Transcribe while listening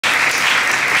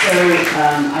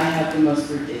I have the most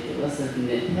ridiculous of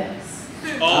nitpicks.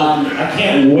 I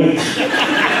can't wait.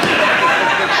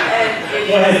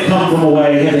 Go ahead, come from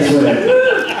away, hit us with it.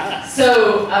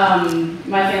 So,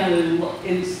 my family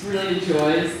really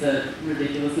enjoys the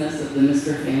ridiculousness of the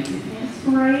Mr. Fancy Pants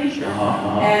parade.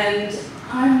 And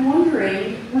I'm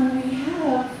wondering, when we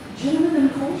have Jonathan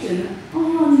Colton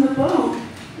on the boat,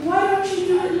 why don't you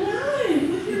do it live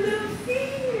with your little feet?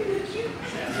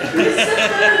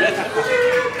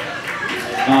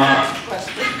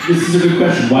 This is a good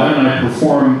question. Why don't I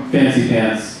perform Fancy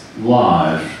Pants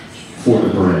live for the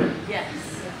parade? Yes.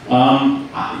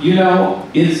 You know,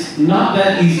 it's not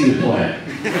that easy to play.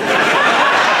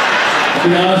 I'll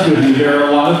be honest with you, there are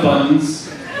a lot of buttons.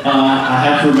 I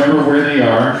have to remember where they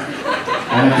are.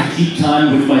 I have to keep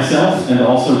time with myself and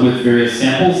also with various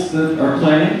samples that are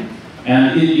playing.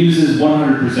 And it uses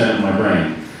 100% of my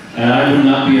brain. And I would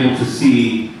not be able to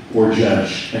see or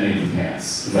judge any of the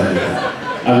pants if I did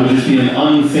that. I would just be an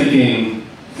unthinking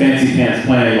Fancy Pants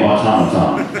playing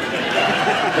automaton.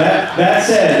 That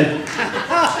said,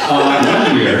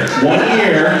 one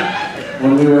year,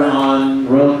 when we were on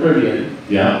Royal Caribbean,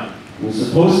 it was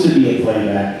supposed to be a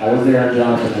playback. I was there and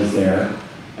Jonathan was there.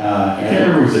 I can't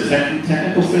remember, was it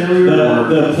technical failure?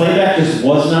 The playback just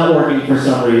was not working for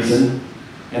some reason.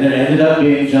 And it ended up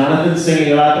being Jonathan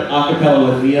singing a cappella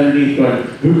with me underneath going,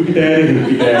 hooky daddy,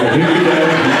 hooky daddy, hooky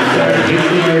daddy,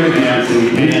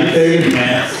 hooky daddy,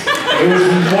 pants. It was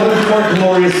one of the more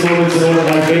glorious moments and one of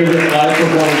my favorite live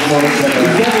performance moments ever.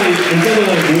 It's definitely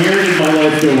like, where did my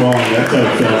life go wrong? That's how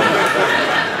it felt.